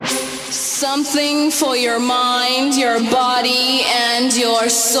Something for your mind, your body, and your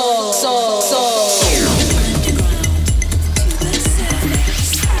soul.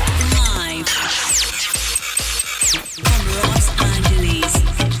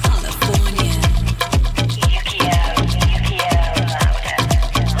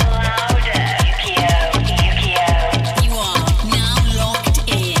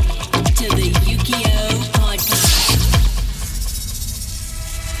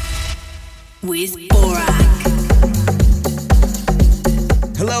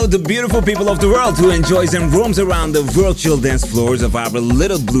 Hello, the beautiful people of the world who enjoys and roams around the virtual dance floors of our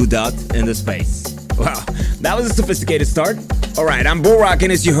little blue dot in the space. Wow, that was a sophisticated start. Alright, I'm Borak,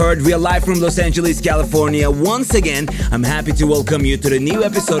 and as you heard, we are live from Los Angeles, California. Once again, I'm happy to welcome you to the new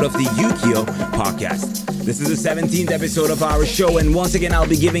episode of the Ukiyo podcast. This is the 17th episode of our show, and once again, I'll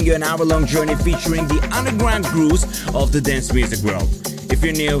be giving you an hour-long journey featuring the underground grooves of the dance music world. If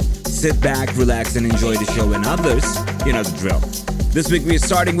you're new, sit back, relax, and enjoy the show, and others, you know the drill. This week we're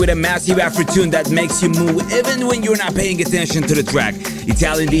starting with a massive Afro tune that makes you move even when you're not paying attention to the track.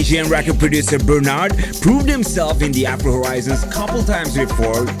 Italian DJ and record producer Bernard proved himself in the Afro Horizons couple times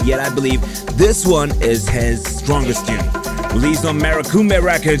before, yet I believe this one is his strongest tune. Released on Maracume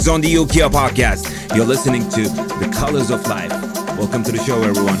Records on the Ukiyo podcast. You're listening to The Colors of Life. Welcome to the show,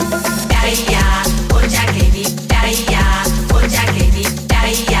 everyone.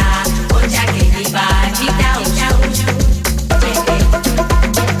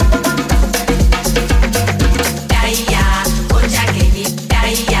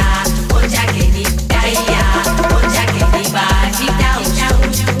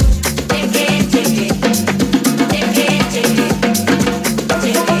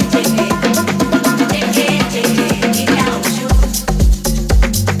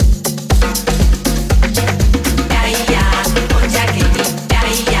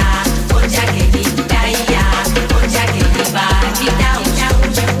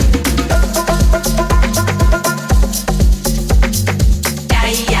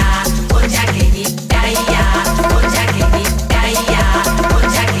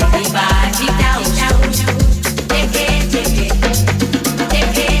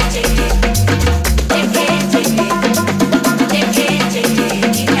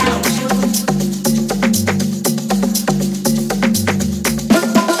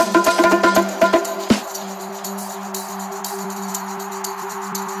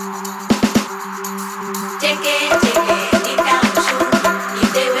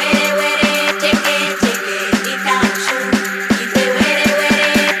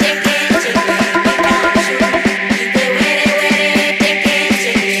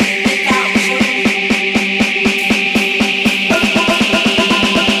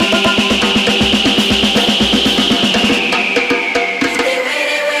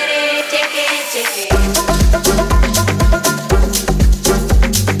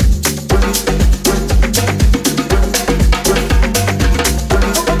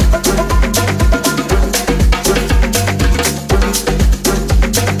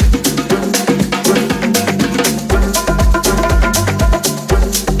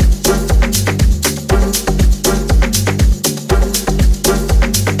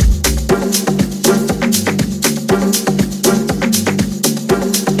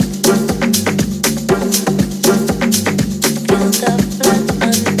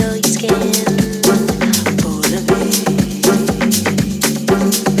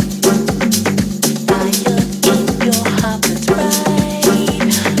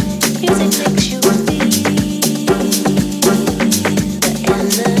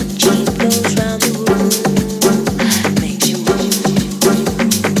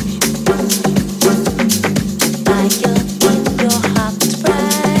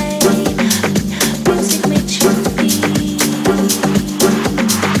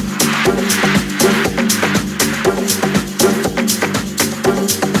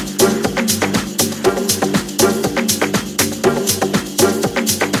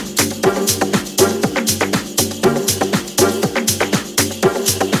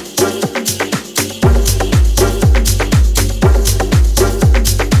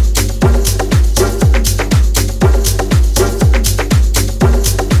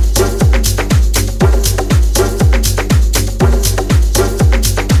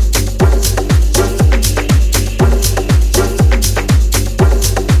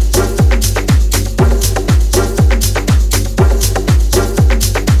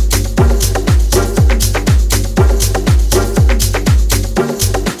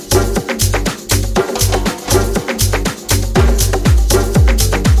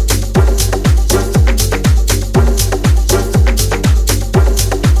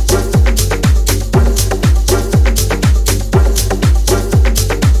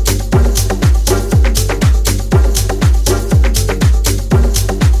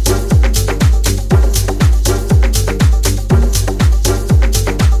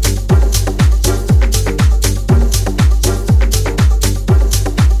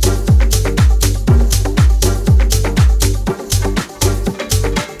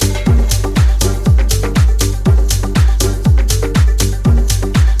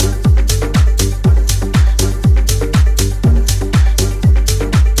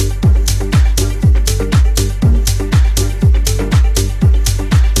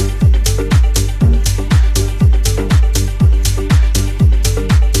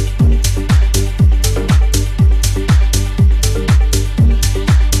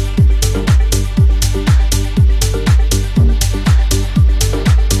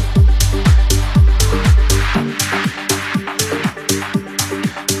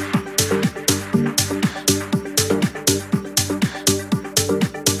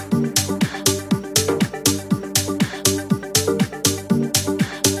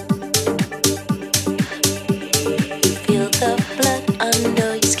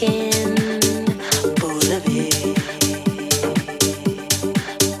 under your skin, full of it.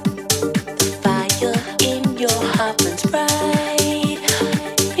 The fire in your heart burns bright.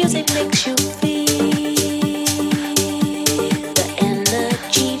 Music makes you feel. The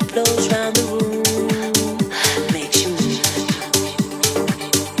energy flows round the room, makes you move.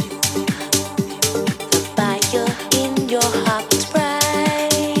 The fire in your heart burns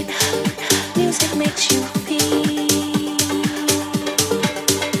bright. Music makes you feel.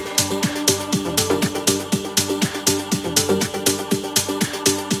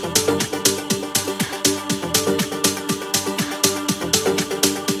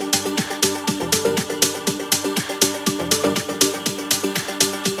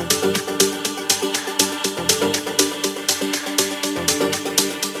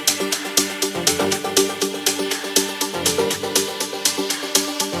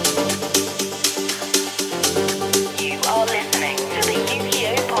 You are listening to the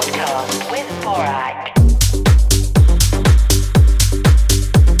Ukiyo podcast with Borak.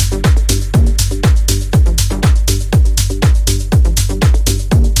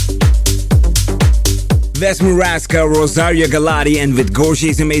 That's Muraska, Rosario Galati, and with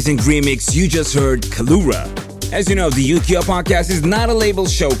Gorge's amazing remix, you just heard Kalura. As you know, the Ukiyo podcast is not a label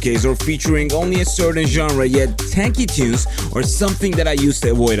showcase or featuring only a certain genre, yet tanky tunes are something that I used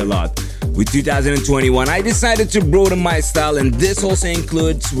to avoid a lot. With 2021, I decided to broaden my style, and this also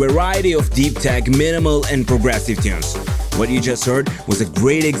includes variety of deep tech, minimal, and progressive tunes. What you just heard was a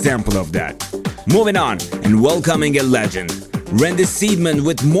great example of that. Moving on, and welcoming a legend. Randy Seidman,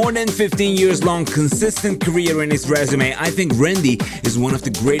 with more than 15 years long consistent career in his resume, I think Randy is one of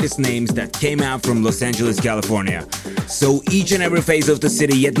the greatest names that came out from Los Angeles, California. So each and every phase of the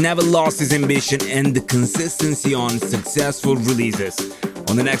city, yet never lost his ambition and the consistency on successful releases.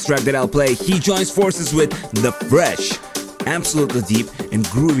 On the next track that I'll play, he joins forces with The Fresh, absolutely deep and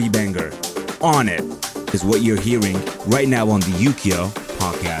groovy banger. On It is what you're hearing right now on the Ukiyo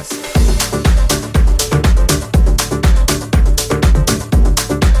podcast.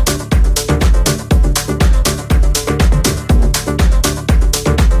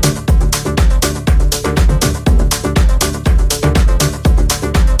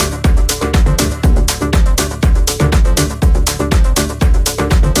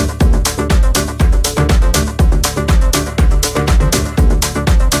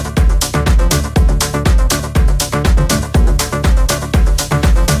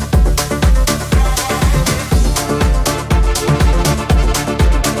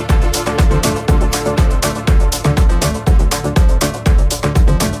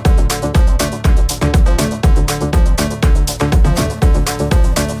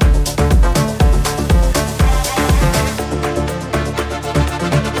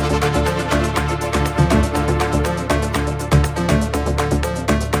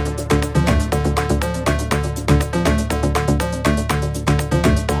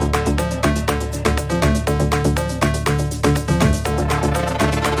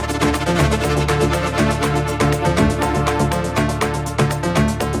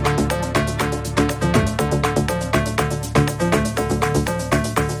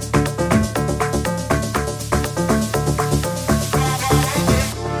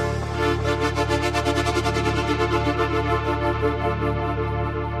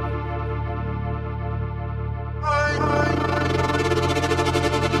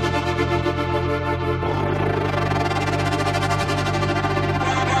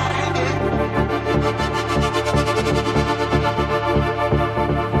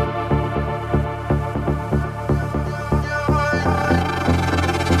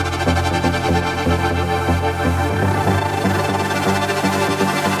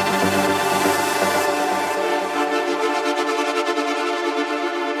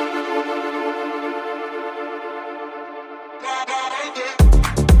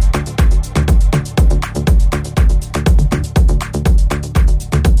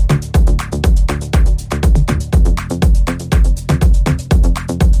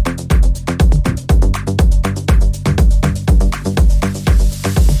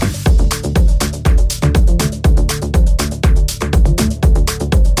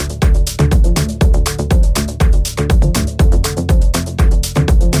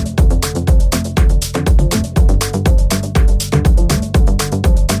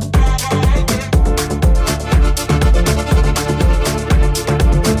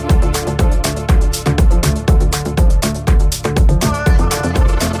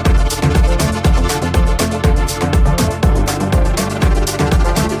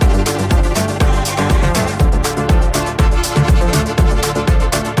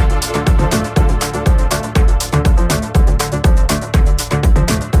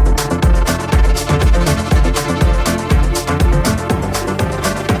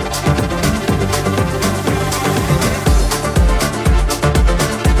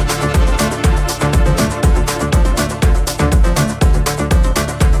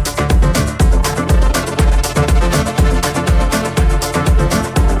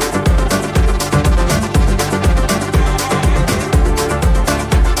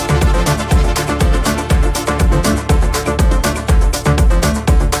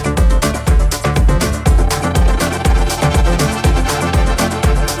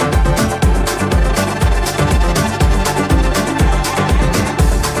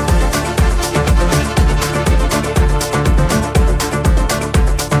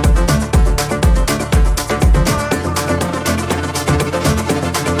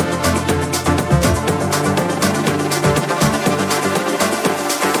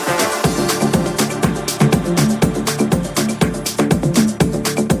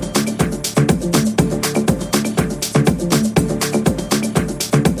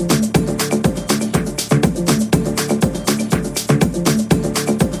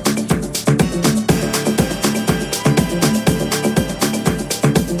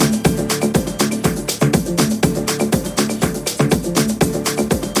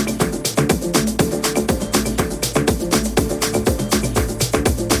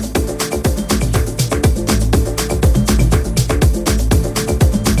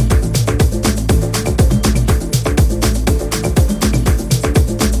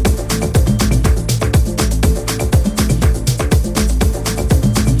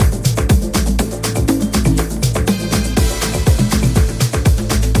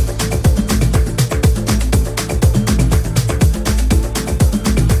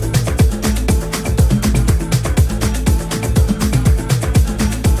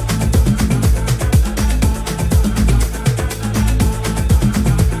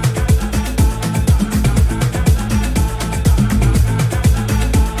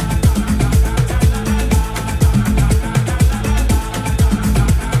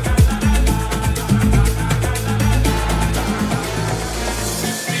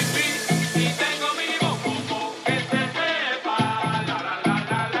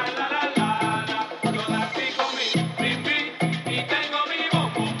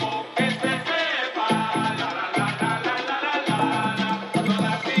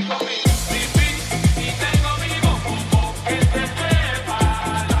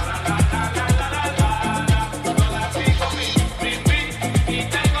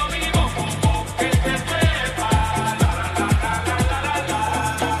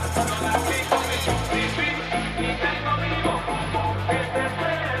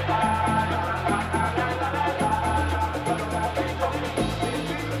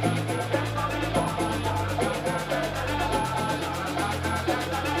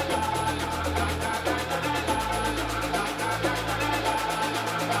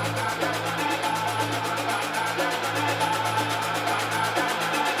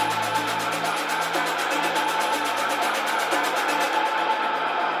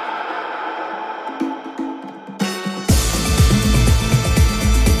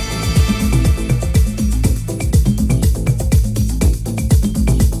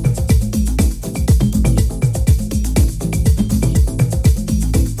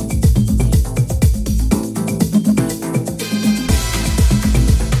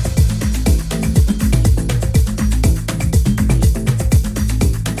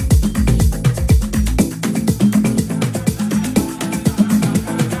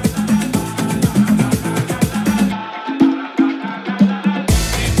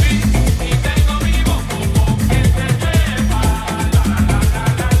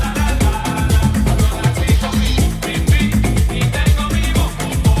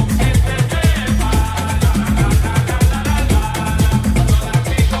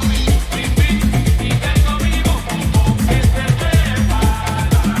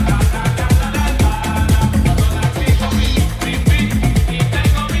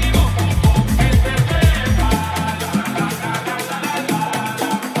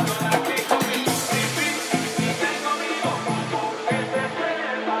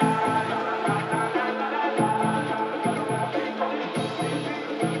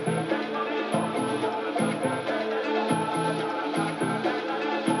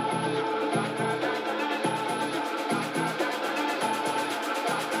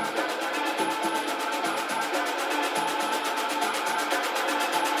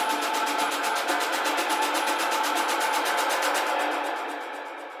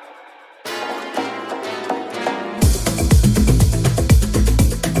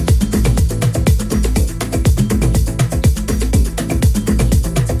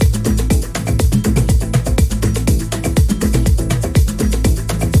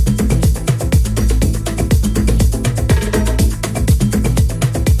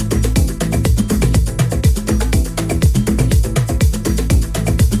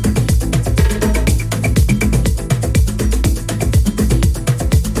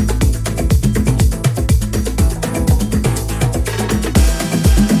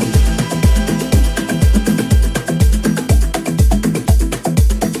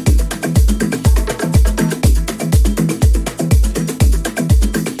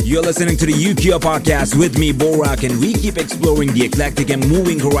 You're listening to the Ukiyo podcast with me, Borak, and we keep exploring the eclectic and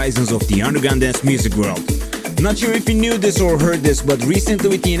moving horizons of the underground dance music world. Not sure if you knew this or heard this, but recently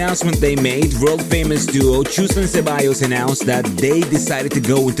with the announcement they made, world-famous duo Chus and Ceballos announced that they decided to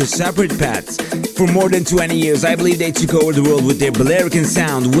go into separate paths. For more than 20 years, I believe they took over the world with their Balearican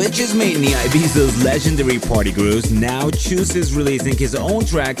sound, which is mainly Ibiza's legendary party grooves. Now Chus is releasing his own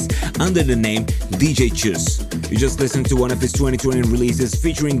tracks under the name DJ Chus. You just listened to one of his 2020 releases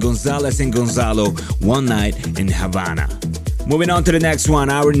featuring Gonzalez and Gonzalo, One Night in Havana. Moving on to the next one,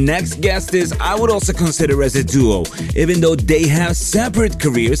 our next guest is, I would also consider as a duo. Even though they have separate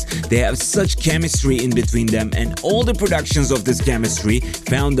careers, they have such chemistry in between them, and all the productions of this chemistry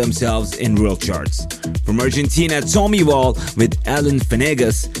found themselves in world charts. From Argentina, Tommy Wall with Alan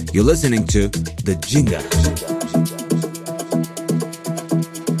Venegas, you're listening to The Jingle.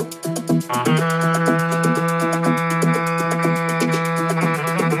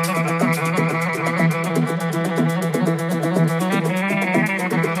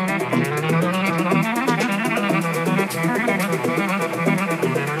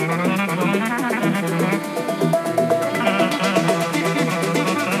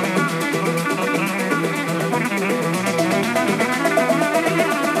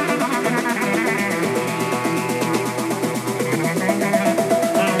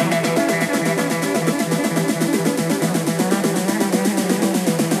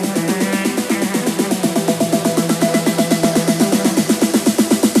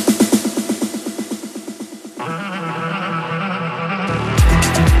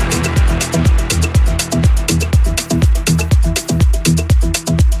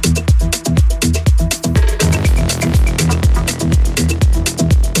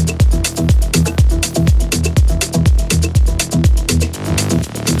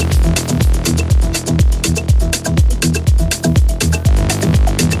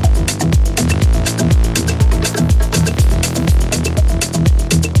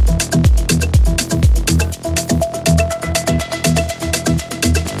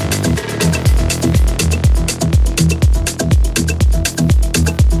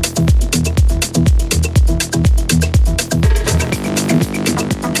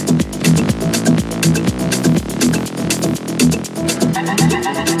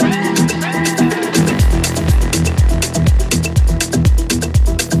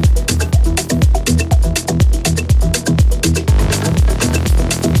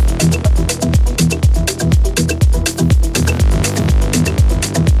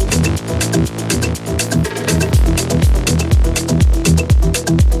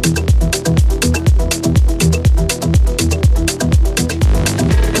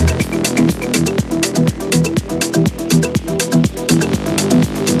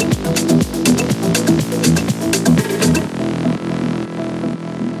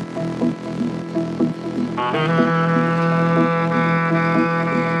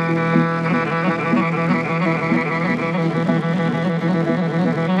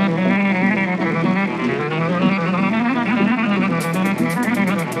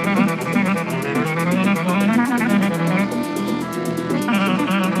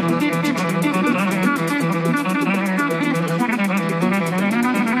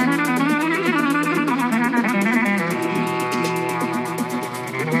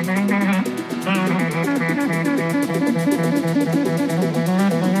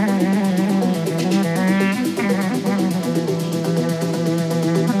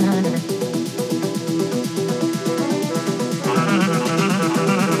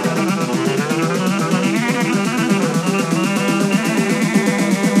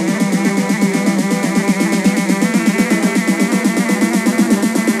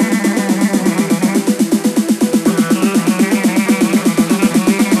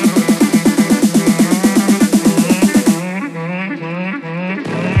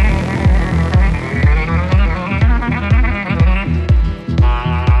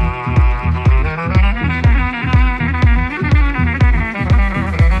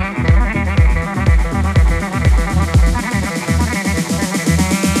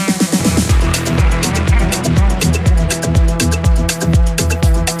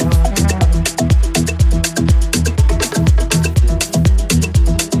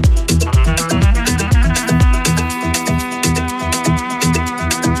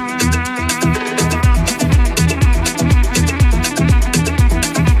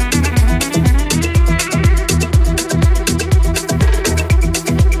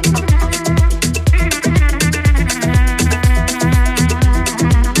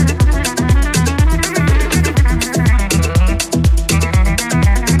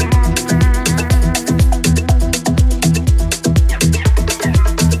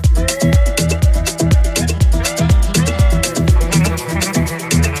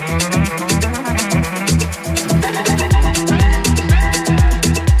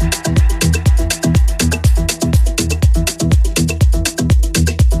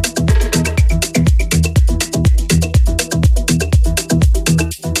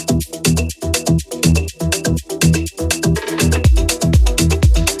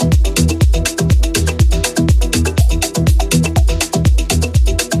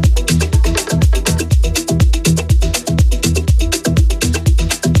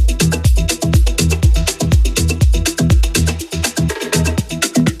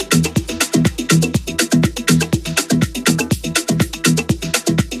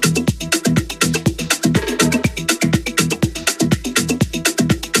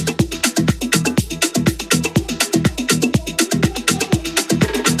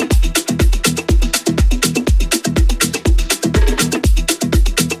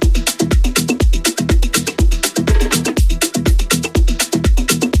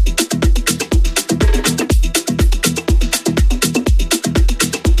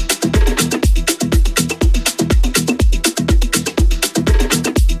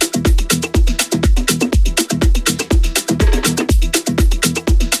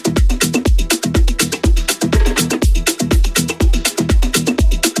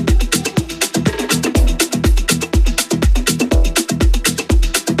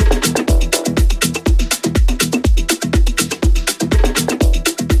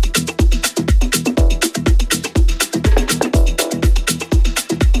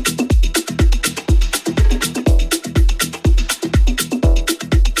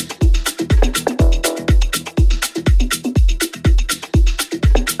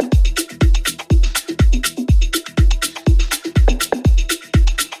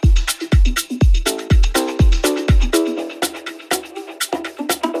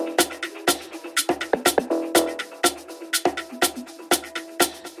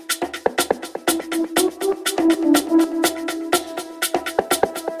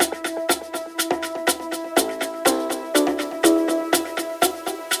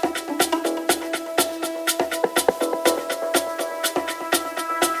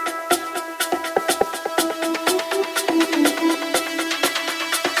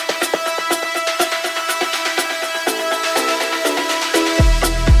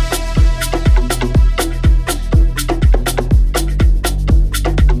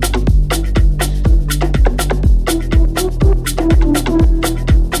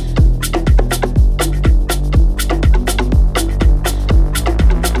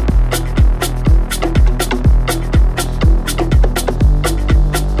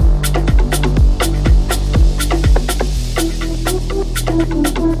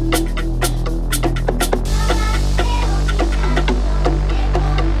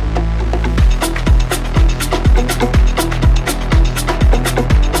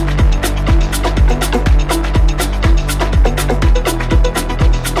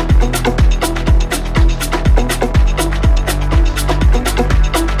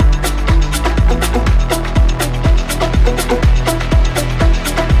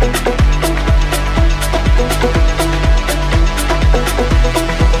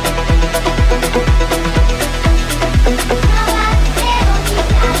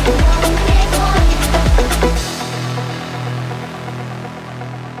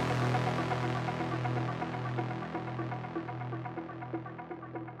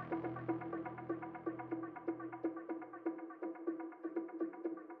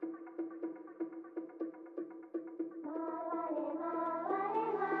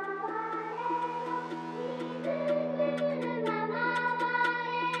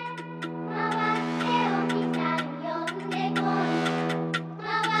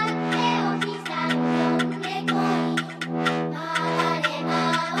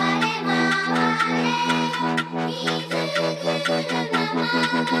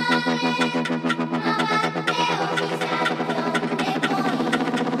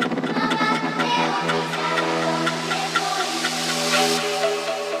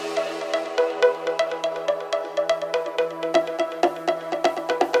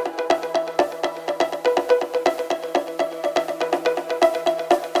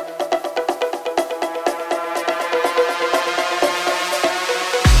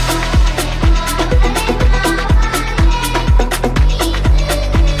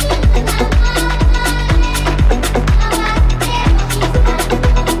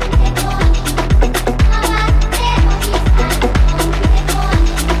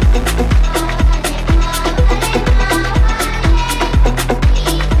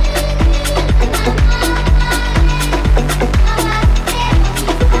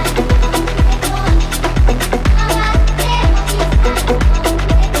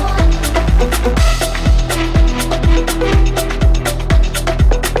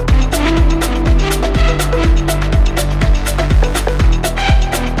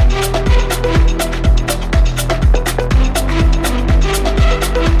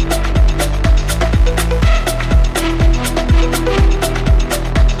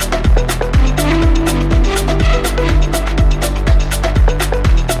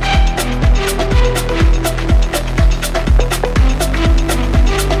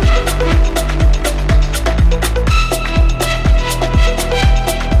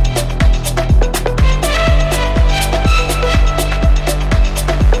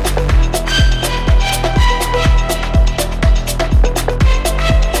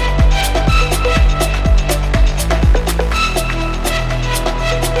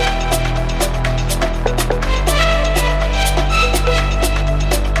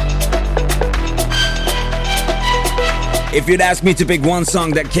 If you'd ask me to pick one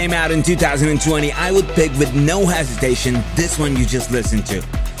song that came out in 2020, I would pick with no hesitation this one you just listened to.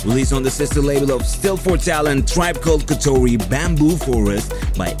 Released on the sister label of Still for Talent, Tribe Called Kotori, Bamboo Forest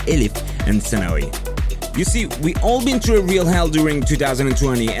by Elif and Sanoi. You see, we all been through a real hell during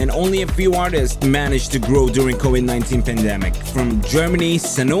 2020, and only a few artists managed to grow during COVID-19 pandemic. From Germany,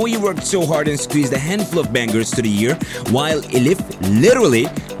 Sanoi worked so hard and squeezed a handful of bangers to the year, while Elif literally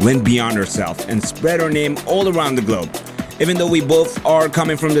went beyond herself and spread her name all around the globe. Even though we both are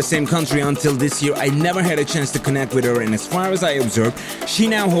coming from the same country, until this year I never had a chance to connect with her, and as far as I observed, she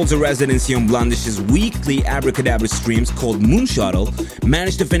now holds a residency on Blondish's weekly Abracadabra streams called Moon Shuttle,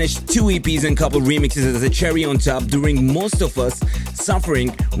 managed to finish 2 EPs and couple remixes as a cherry on top during most of us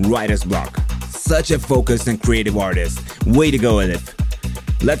suffering writer's block. Such a focused and creative artist. Way to go, Elif.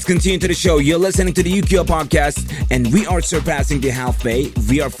 Let's continue to the show. You're listening to the Ukiyo podcast, and we are surpassing the halfway.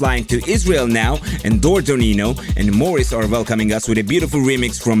 We are flying to Israel now, and Dortonino and Morris are welcoming us with a beautiful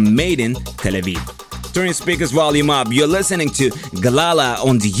remix from Made in Tel Aviv. Turn your speakers volume up. You're listening to Galala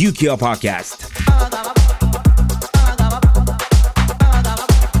on the Ukiyo podcast.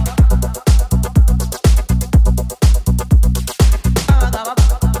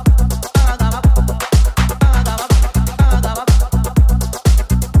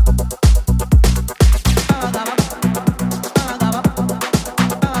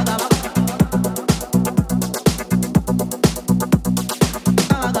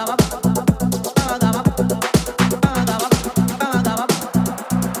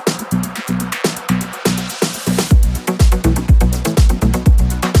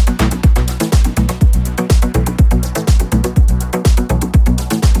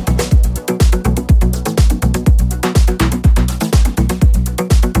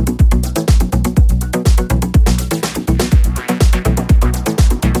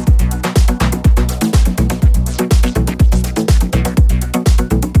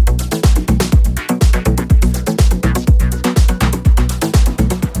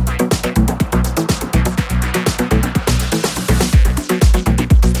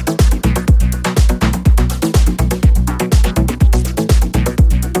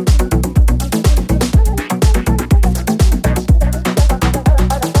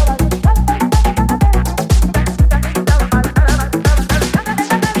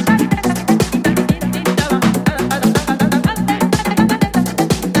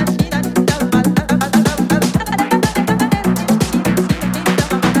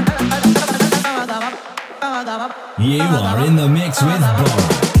 You are in the mix with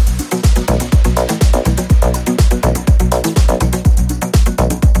Bora.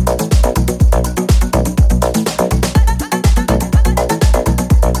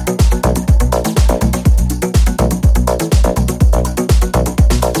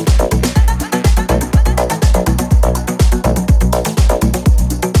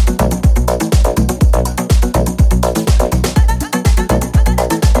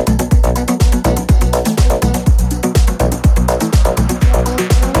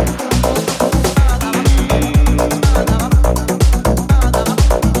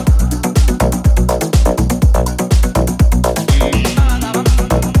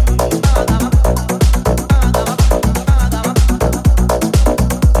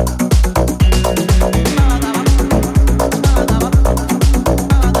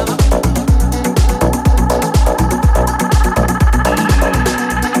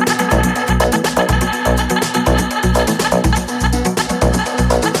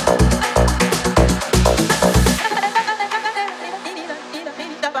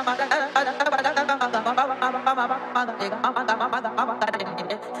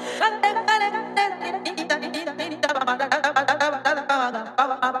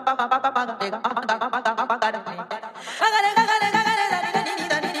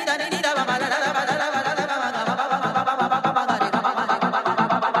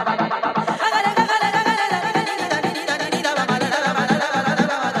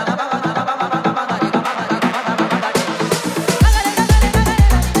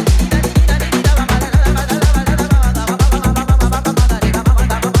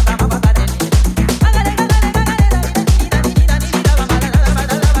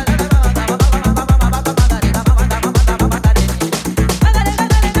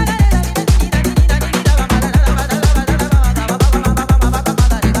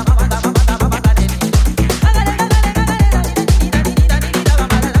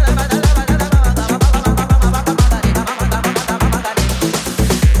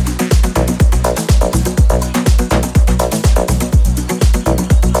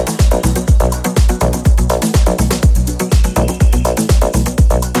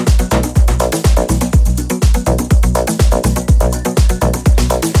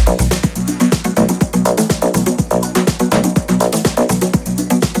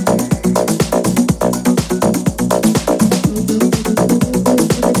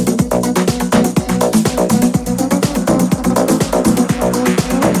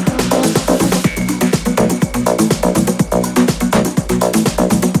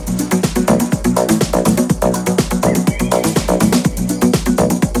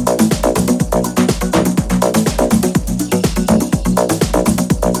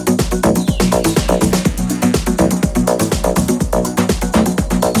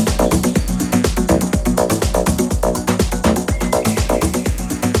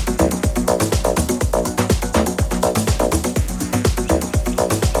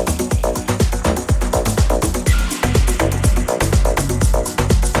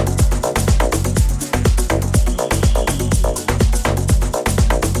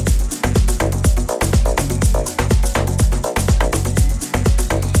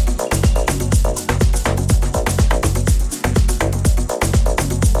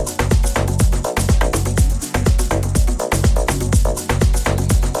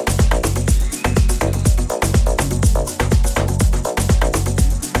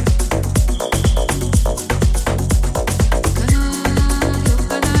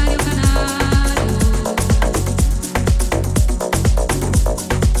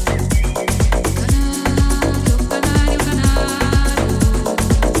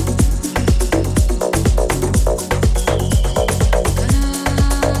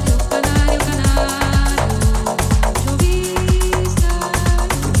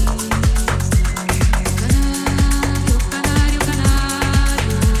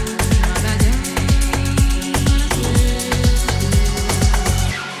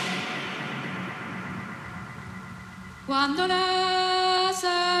 Cuando la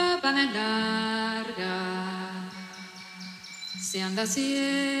sabana es larga, se anda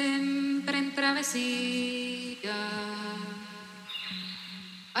siempre en travesía,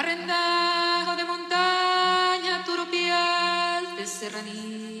 arrendajo de montaña, turupial, de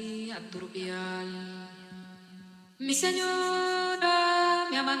serranía, turupial. Mi señora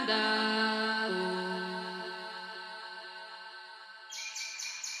me ha mandado.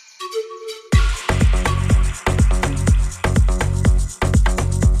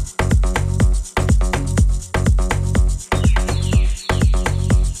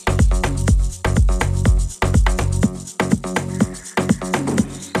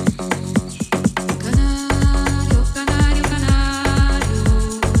 Canario,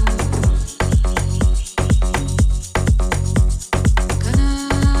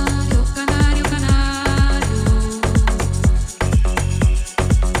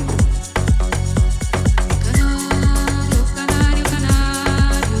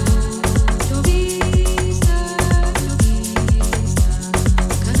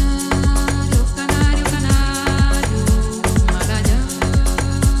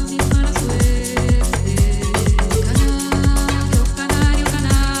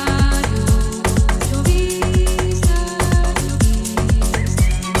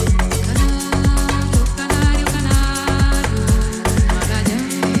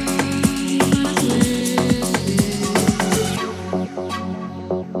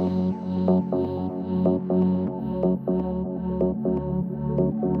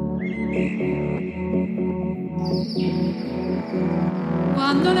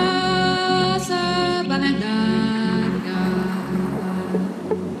 cuando la sabana es larga.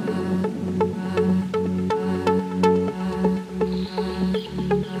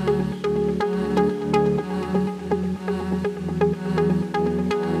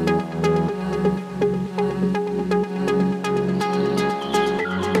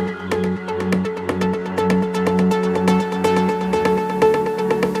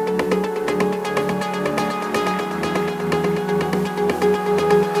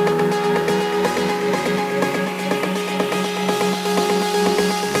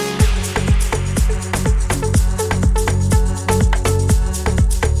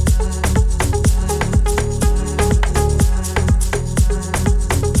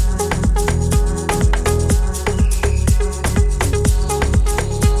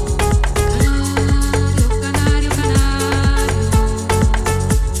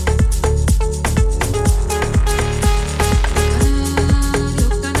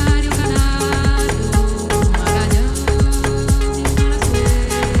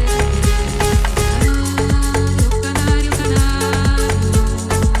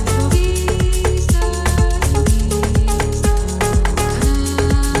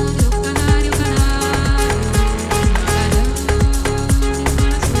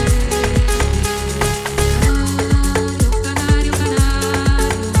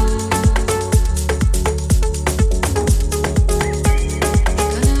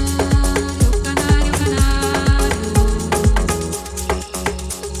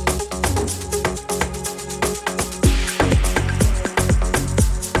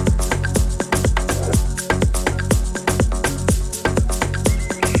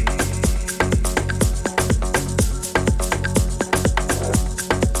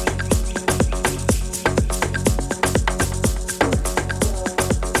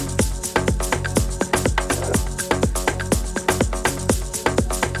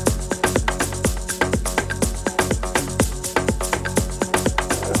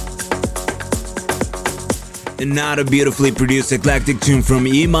 Another beautifully produced eclectic tune from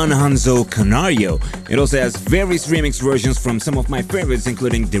Iman Hanzo, Canario. It also has various remix versions from some of my favorites,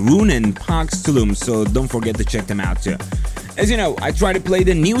 including Derun and Pax Tulum, so don't forget to check them out too. As you know, I try to play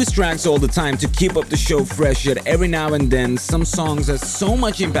the newest tracks all the time to keep up the show fresh, yet every now and then some songs have so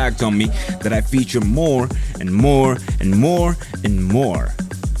much impact on me that I feature more and more and more and more.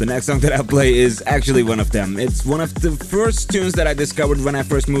 The next song that I'll play is actually one of them. It's one of the first tunes that I discovered when I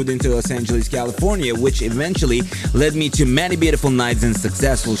first moved into Los Angeles, California, which eventually led me to many beautiful nights and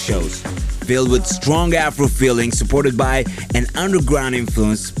successful shows. Filled with strong Afro feeling, supported by an underground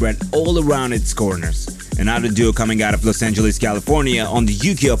influence spread all around its corners. Another duo coming out of Los Angeles, California on the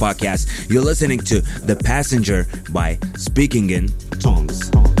Ukiyo podcast. You're listening to The Passenger by Speaking in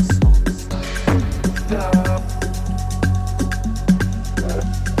Tongues.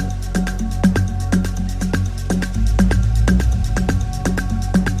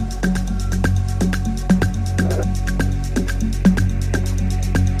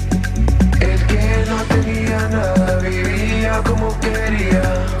 Como quería.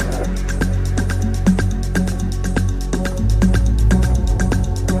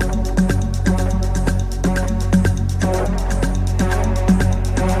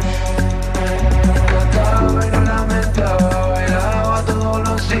 Cantaba y no lamentaba, bailaba todos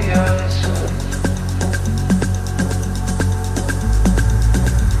los días.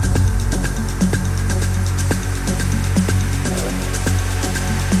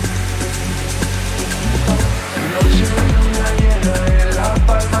 En la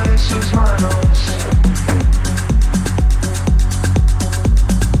palma de sus manos.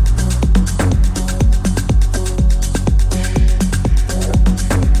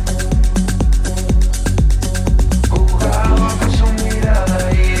 Jugaba con su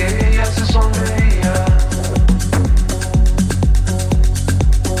mirada y ella se sonreía.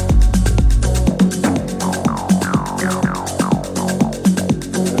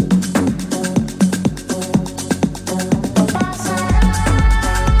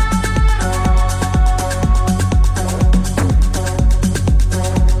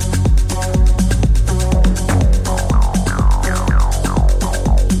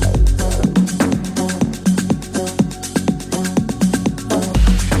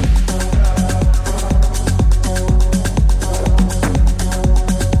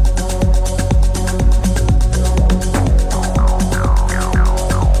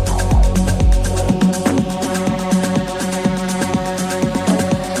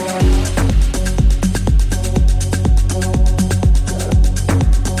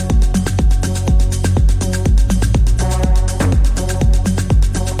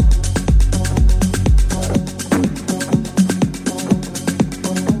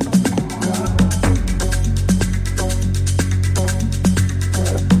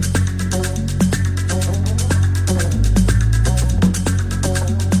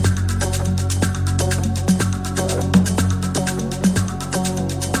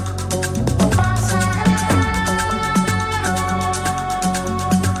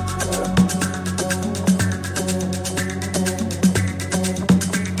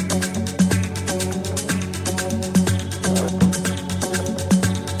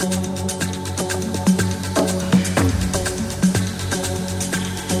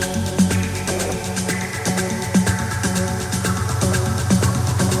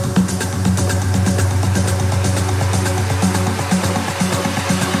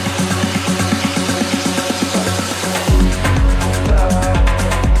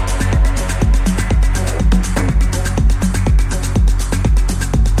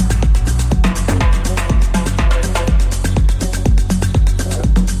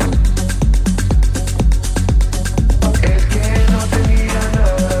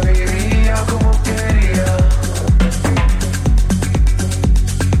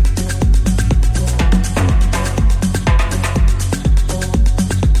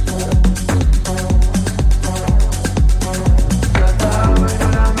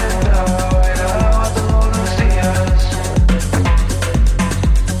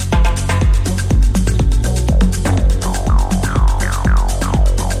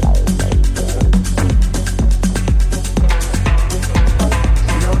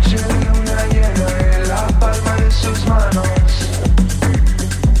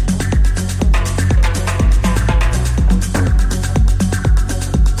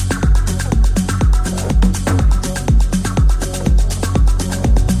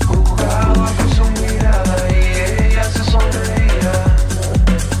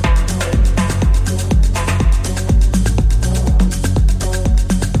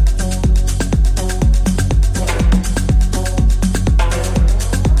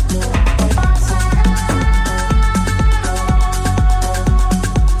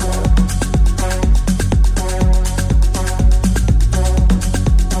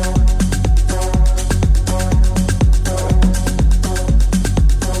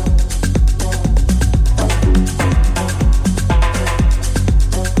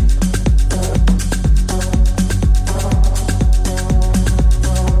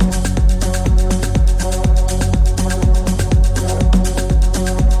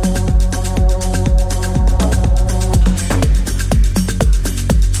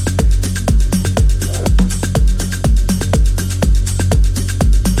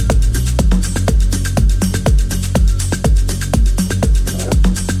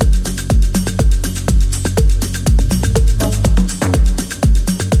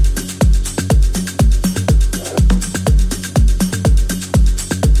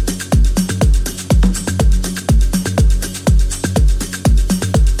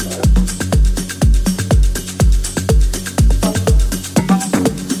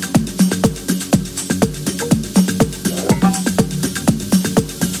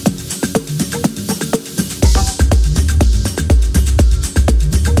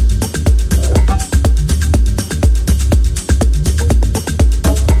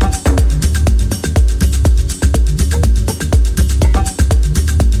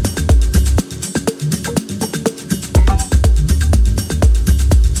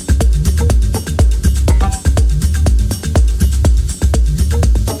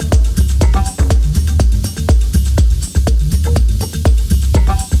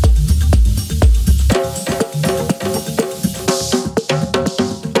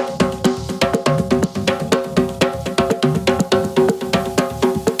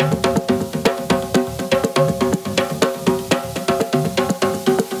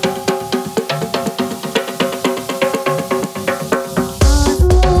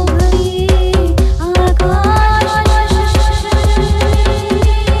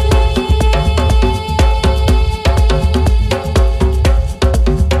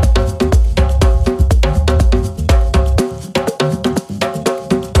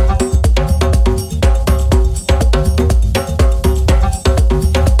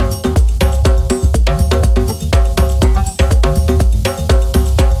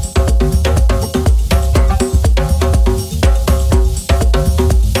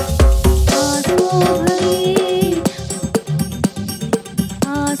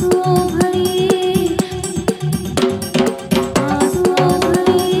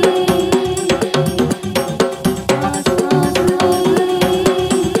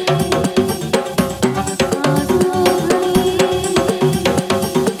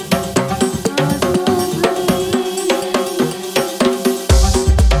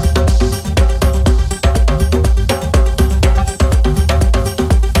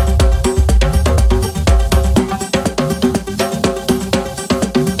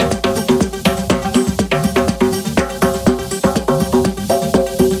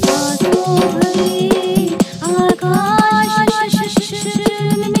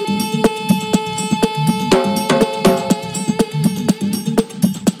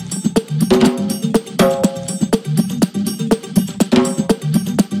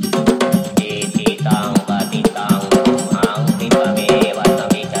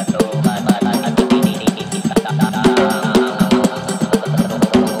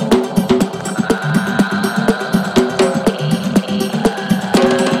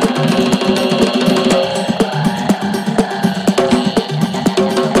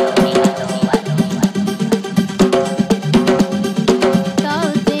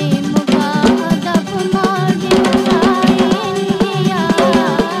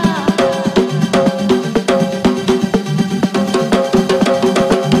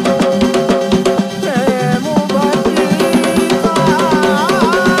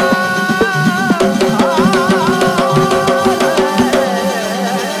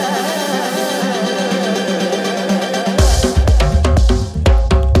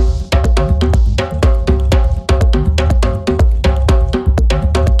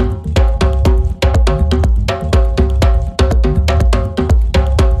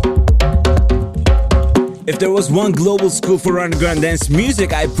 If there was one global school for underground dance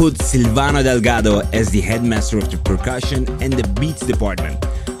music, I put Silvano Del Gado as the headmaster of the percussion and the beats department.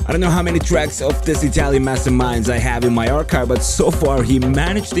 I don't know how many tracks of this Italian masterminds I have in my archive, but so far he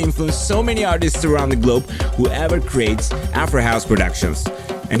managed to influence so many artists around the globe whoever creates Afro House productions.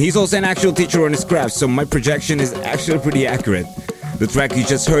 And he's also an actual teacher on his craft, so my projection is actually pretty accurate. The track you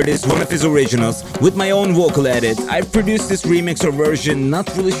just heard is one of his originals, with my own vocal edit. I've produced this remix or version, not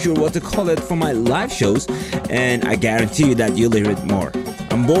really sure what to call it, for my live shows, and I guarantee you that you'll hear it more.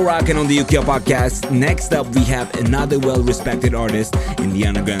 I'm Borak, and on the Ukiyo podcast, next up we have another well-respected artist in the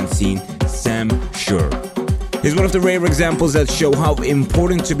underground scene, Sam Shure. He's one of the rare examples that show how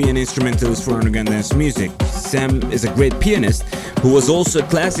important to be an instrumentalist for underground dance music. Sam is a great pianist who was also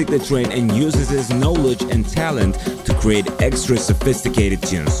classically trained and uses his knowledge and talent to create extra sophisticated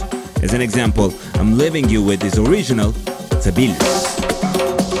tunes. As an example, I'm leaving you with his original, Tabil.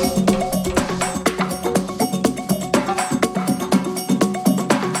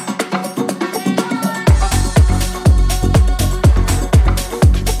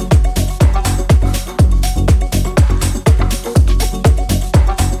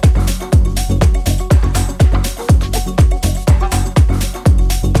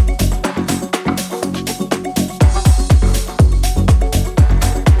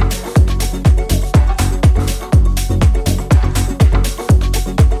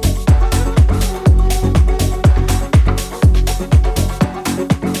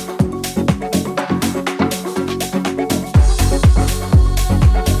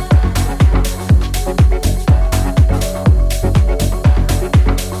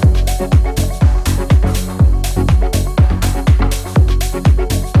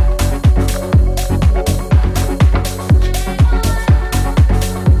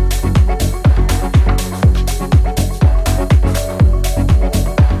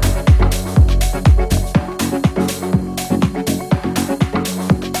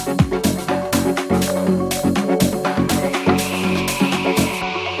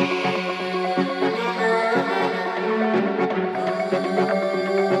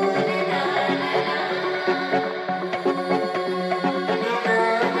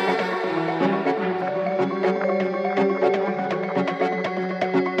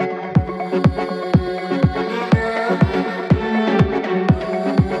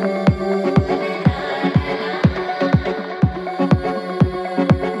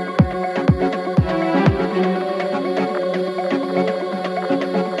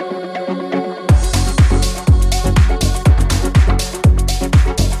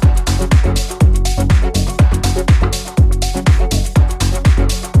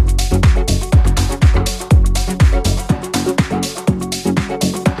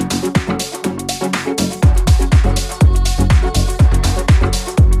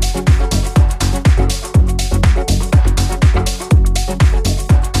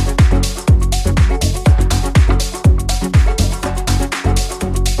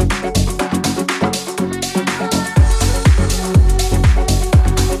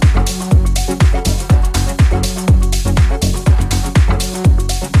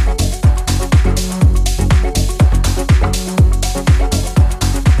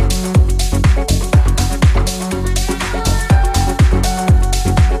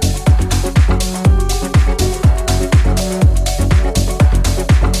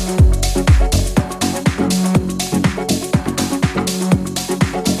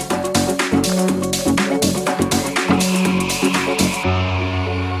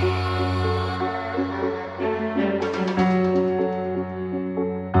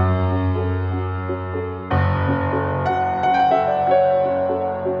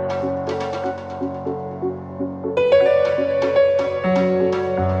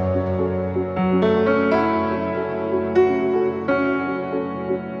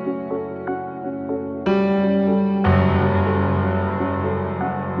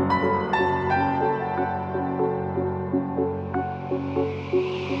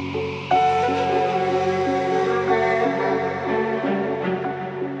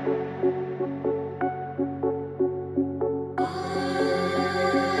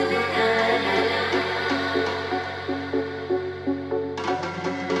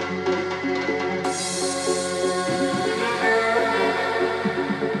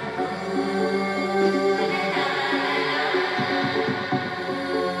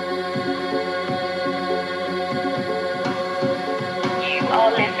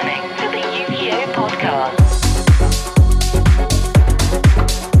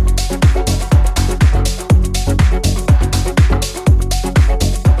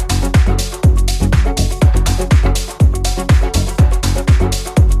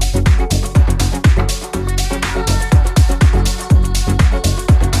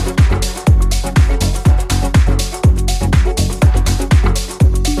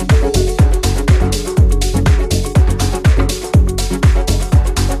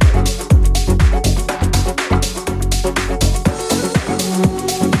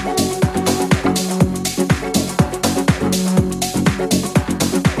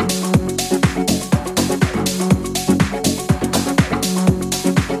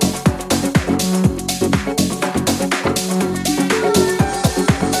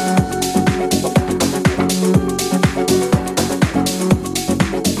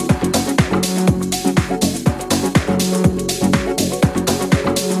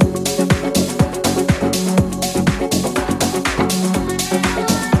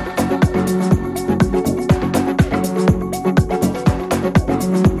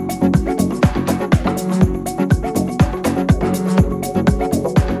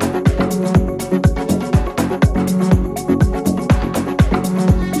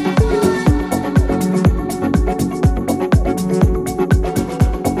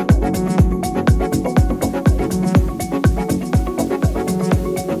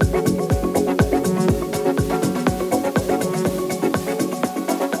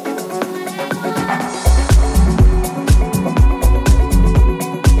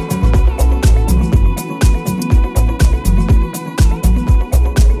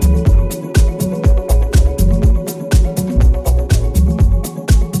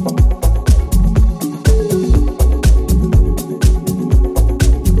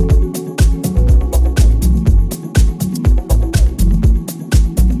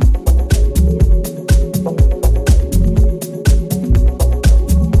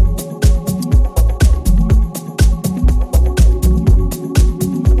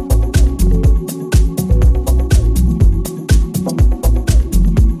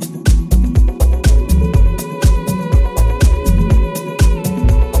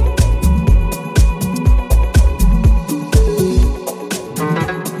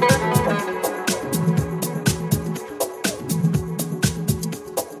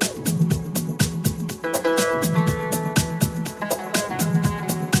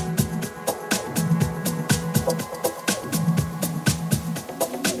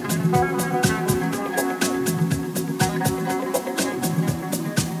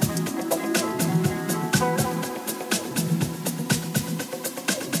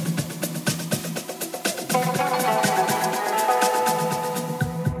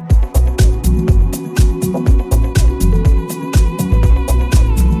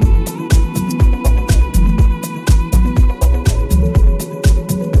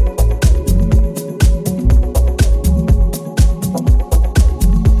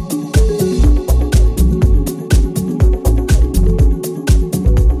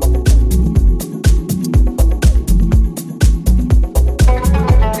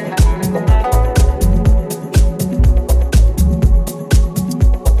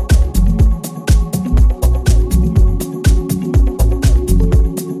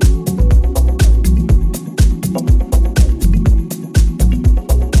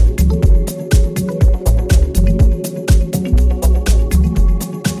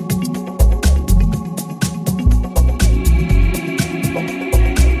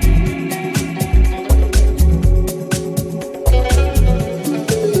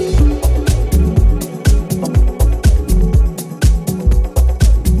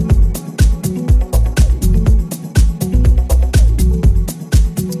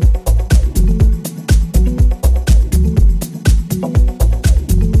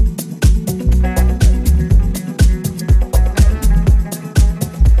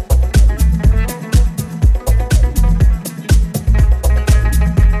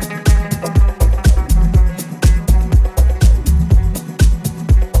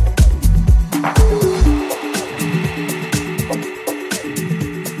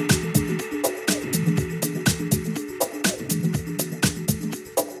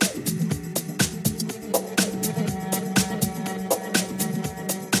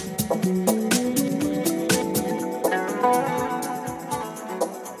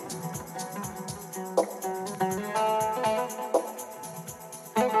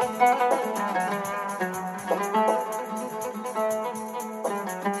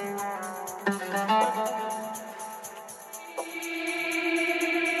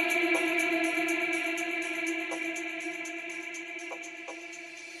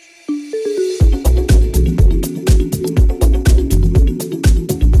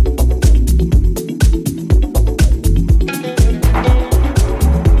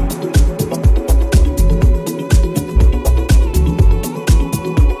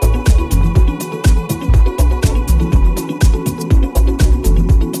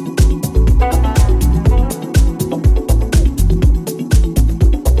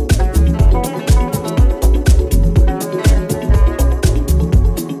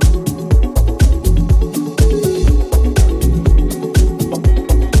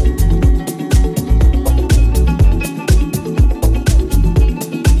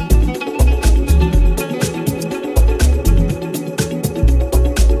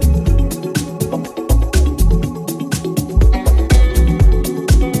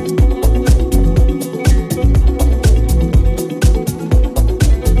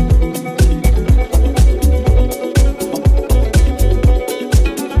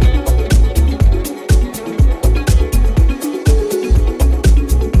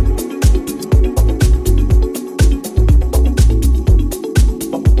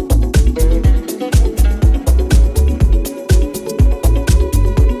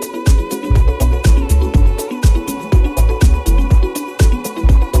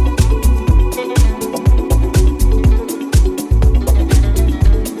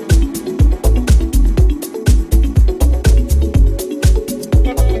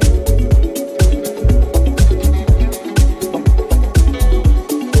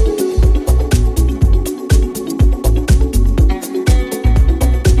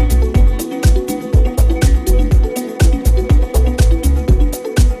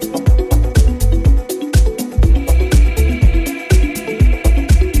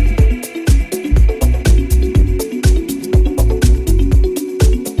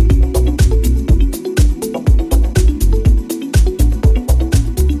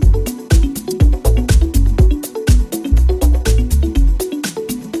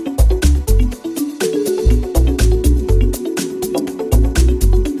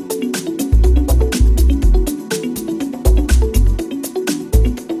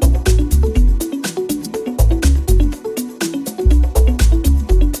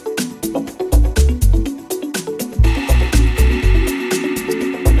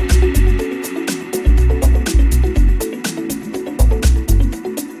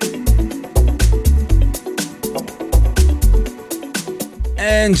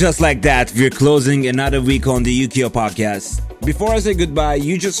 And just like that, we're closing another week on the Ukiyo podcast. Before I say goodbye,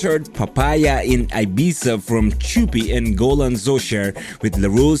 you just heard Papaya in Ibiza from Chupi and Golan Zosher with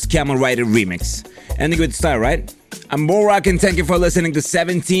Laroz Camel Rider remix. Ending with style, right? I'm Borak and thank you for listening to the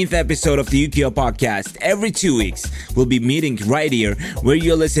 17th episode of the Ukiyo podcast. Every 2 weeks, we'll be meeting right here where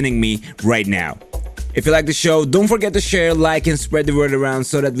you're listening me right now. If you like the show, don't forget to share, like, and spread the word around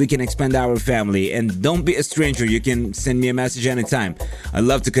so that we can expand our family. And don't be a stranger, you can send me a message anytime. I'd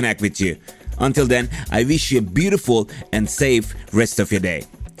love to connect with you. Until then, I wish you a beautiful and safe rest of your day.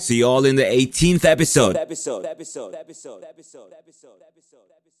 See you all in the 18th episode.